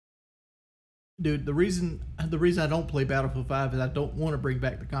Dude, the reason I don't play Battlefield 5 is I don't want to bring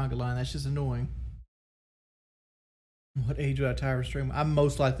back the conga line. That's just annoying. What age would I tire of streaming? I'm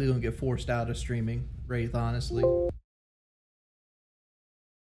most likely going to get forced out of streaming, Wraith, honestly.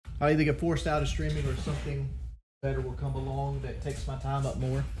 I'll either get forced out of streaming or something better will come along that takes my time up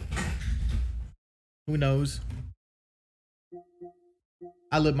more. Who knows?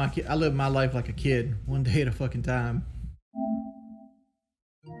 I live my life like a kid, one day at a fucking time.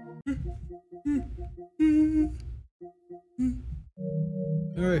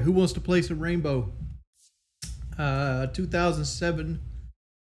 All right, who wants to play some Rainbow?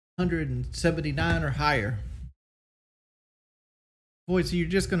 2,779 or higher. Boy, so you're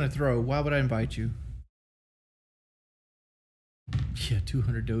just gonna throw. Why would I invite you? Yeah,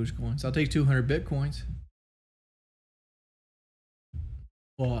 200 Dogecoins. I'll take 200 Bitcoins.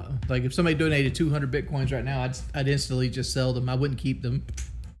 Well, like if somebody donated 200 Bitcoins right now, I'd instantly just sell them. I wouldn't keep them.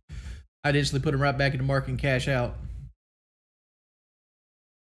 I'd instantly put them right back in the market and cash out.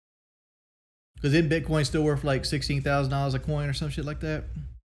 Because then Bitcoin's still worth like $16,000 a coin or some shit like that.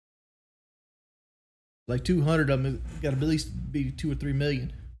 Like 200 of them got to at least be 2 or 3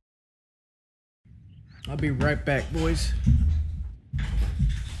 million. I'll be right back, boys.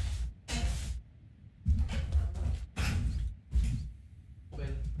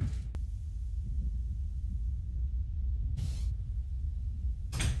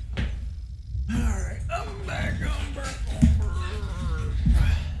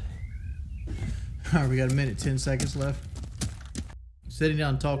 Alright, we got a minute, 10 seconds left. Sitting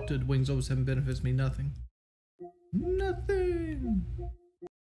down and talk to the Wings over 7 benefits me nothing. Nothing.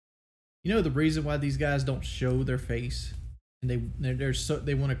 You know the reason why these guys don't show their face and they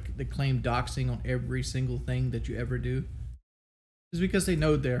want to claim doxing on every single thing that you ever do is because they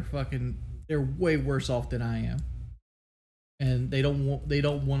know they're way worse off than I am, and they don't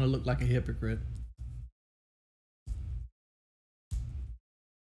want to look like a hypocrite.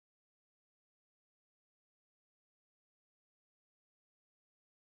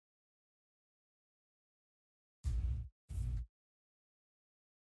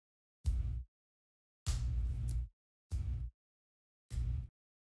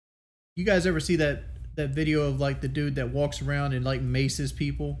 You guys ever see that video of like the dude that walks around and like maces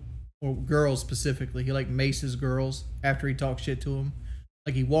people, or girls specifically? He like maces girls after he talks shit to them.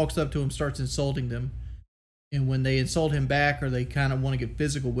 Like he walks up to them, starts insulting them, and when they insult him back or they kind of want to get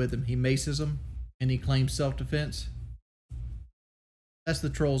physical with him, he maces them and he claims self-defense. That's the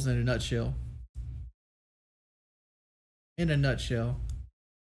trolls in a nutshell. In a nutshell.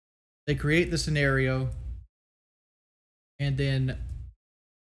 They create the scenario and then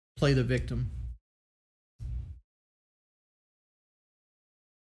play the victim.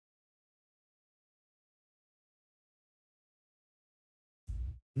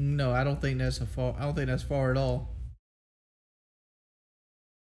 No, I don't think that's far. I don't think that's far at all.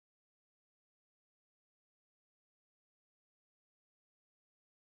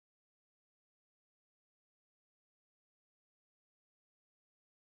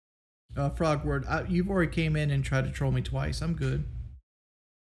 Frogword, you've already came in and tried to troll me twice. I'm good.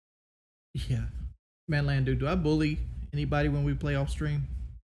 Yeah. Man, dude, do I bully anybody when we play off stream?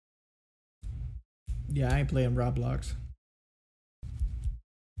 Yeah, I ain't playing Roblox.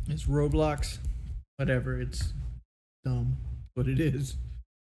 It's Roblox. Whatever, it's dumb. What it is.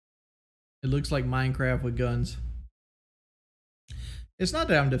 It looks like Minecraft with guns. It's not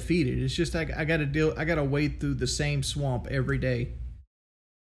that I'm defeated. It's just I gotta wade through the same swamp every day.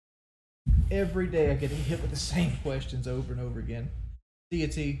 Every day I get hit with the same questions over and over again. See you,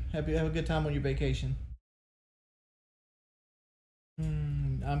 T. Have a good time on your vacation.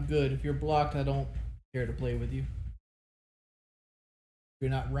 I'm good. If you're blocked, I don't care to play with you. If you're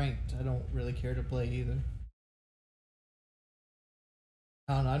not ranked, I don't really care to play either.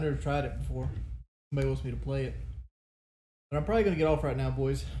 I don't know. I never tried it before. Somebody wants me to play it. But I'm probably going to get off right now,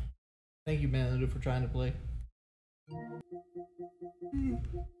 boys. Thank you, man, for trying to play.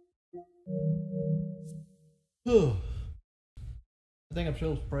 I think I'm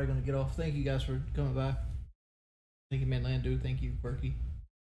still probably going to get off. Thank you guys for coming by. Thank you, man, Landu. Thank you, Berkey.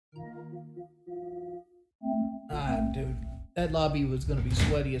 Dude. That lobby was going to be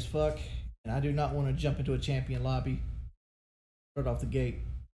sweaty as fuck. And I do not want to jump into a champion lobby right off the gate.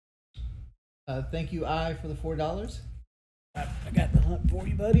 Thank you, I, for the $4. I got the hunt for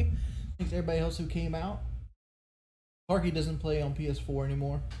you, buddy. Thanks to everybody else who came out. Parky doesn't play on PS4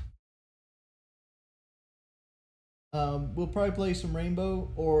 anymore. We'll probably play some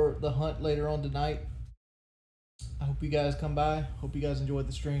Rainbow or the hunt later on tonight. I hope you guys come by. Hope you guys enjoyed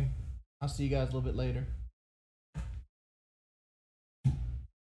the stream. I'll see you guys a little bit later.